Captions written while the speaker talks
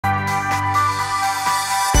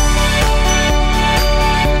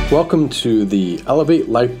Welcome to the Elevate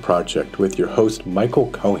Life Project with your host,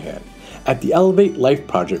 Michael Cohan. At the Elevate Life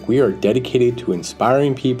Project, we are dedicated to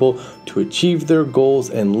inspiring people to achieve their goals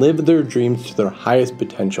and live their dreams to their highest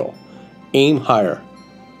potential. Aim higher.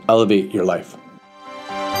 Elevate your life.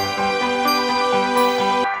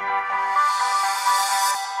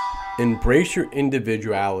 Embrace your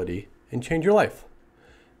individuality and change your life.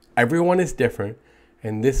 Everyone is different,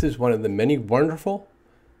 and this is one of the many wonderful,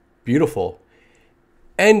 beautiful,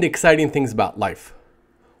 and exciting things about life.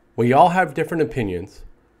 We all have different opinions,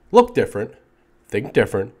 look different, think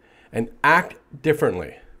different, and act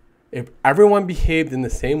differently. If everyone behaved in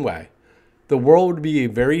the same way, the world would be a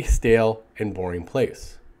very stale and boring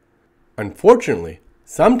place. Unfortunately,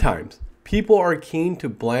 sometimes people are keen to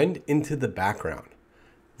blend into the background.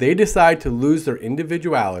 They decide to lose their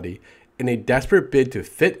individuality in a desperate bid to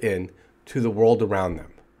fit in to the world around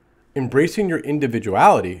them. Embracing your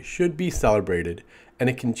individuality should be celebrated, and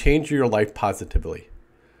it can change your life positively.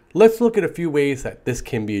 Let's look at a few ways that this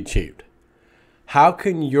can be achieved. How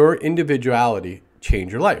can your individuality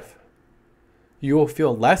change your life? You will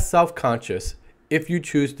feel less self-conscious if you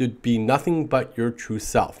choose to be nothing but your true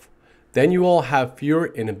self. Then you will have fewer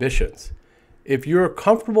inhibitions. If you are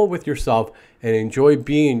comfortable with yourself and enjoy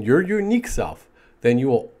being your unique self, then you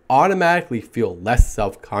will automatically feel less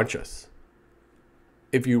self-conscious.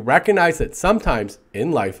 If you recognize that sometimes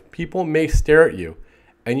in life people may stare at you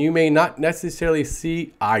and you may not necessarily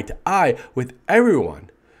see eye to eye with everyone,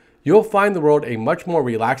 you'll find the world a much more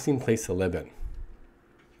relaxing place to live in.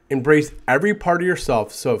 Embrace every part of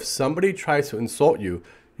yourself, so if somebody tries to insult you,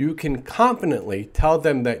 you can confidently tell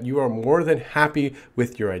them that you are more than happy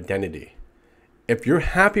with your identity. If you're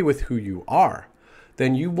happy with who you are,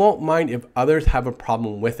 then you won't mind if others have a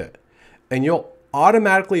problem with it, and you'll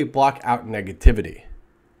automatically block out negativity.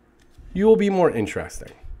 You will be more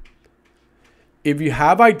interesting. If you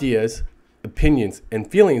have ideas, opinions, and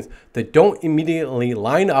feelings that don't immediately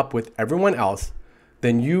line up with everyone else,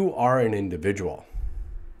 then you are an individual.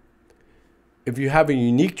 If you have a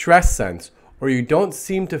unique dress sense or you don't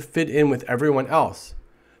seem to fit in with everyone else,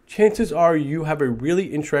 chances are you have a really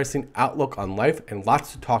interesting outlook on life and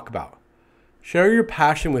lots to talk about. Share your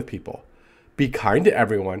passion with people. Be kind to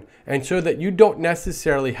everyone and show that you don't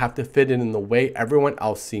necessarily have to fit in the way everyone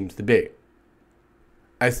else seems to be.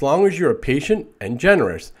 As long as you're patient and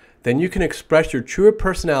generous, then you can express your true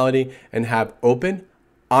personality and have open,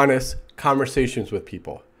 honest conversations with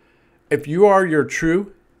people. If you are your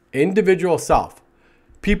true, individual self,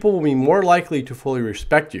 people will be more likely to fully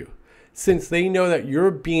respect you, since they know that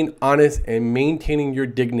you're being honest and maintaining your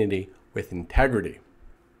dignity with integrity.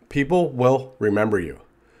 People will remember you.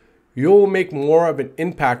 You will make more of an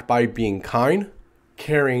impact by being kind,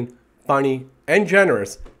 caring, funny, and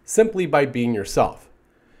generous simply by being yourself.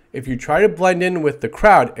 If you try to blend in with the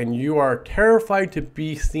crowd and you are terrified to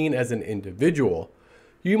be seen as an individual,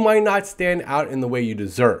 you might not stand out in the way you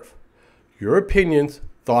deserve. Your opinions,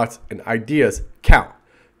 thoughts, and ideas count.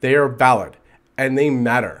 They are valid, and they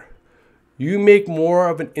matter. You make more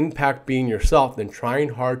of an impact being yourself than trying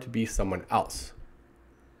hard to be someone else.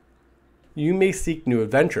 You may seek new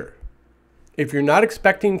adventure. If you're not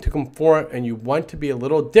expecting to conform and you want to be a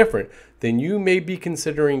little different, then you may be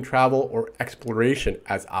considering travel or exploration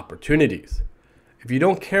as opportunities. If you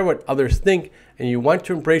don't care what others think and you want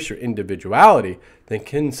to embrace your individuality, then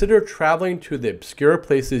consider traveling to the obscure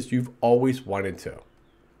places you've always wanted to.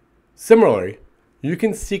 Similarly, you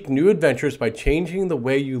can seek new adventures by changing the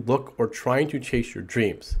way you look or trying to chase your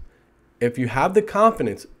dreams. If you have the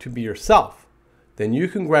confidence to be yourself, then you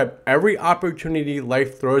can grab every opportunity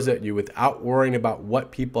life throws at you without worrying about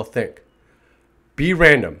what people think. Be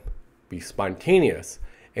random, be spontaneous,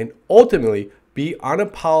 and ultimately be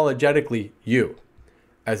unapologetically you.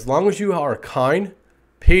 As long as you are kind,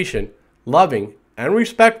 patient, loving, and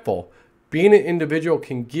respectful, being an individual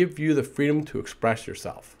can give you the freedom to express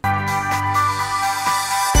yourself.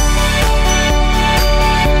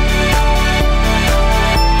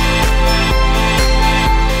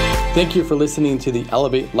 Thank you for listening to the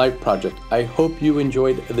Elevate Life Project. I hope you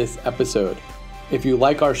enjoyed this episode. If you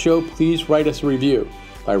like our show, please write us a review.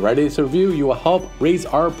 By writing us a review, you will help raise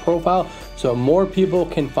our profile so more people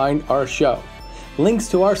can find our show. Links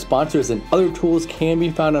to our sponsors and other tools can be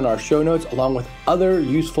found in our show notes along with other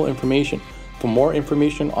useful information. For more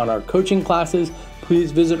information on our coaching classes,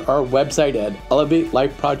 please visit our website at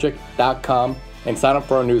elevatelifeproject.com and sign up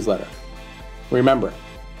for our newsletter. Remember,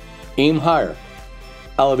 aim higher.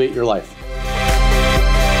 Elevate your life.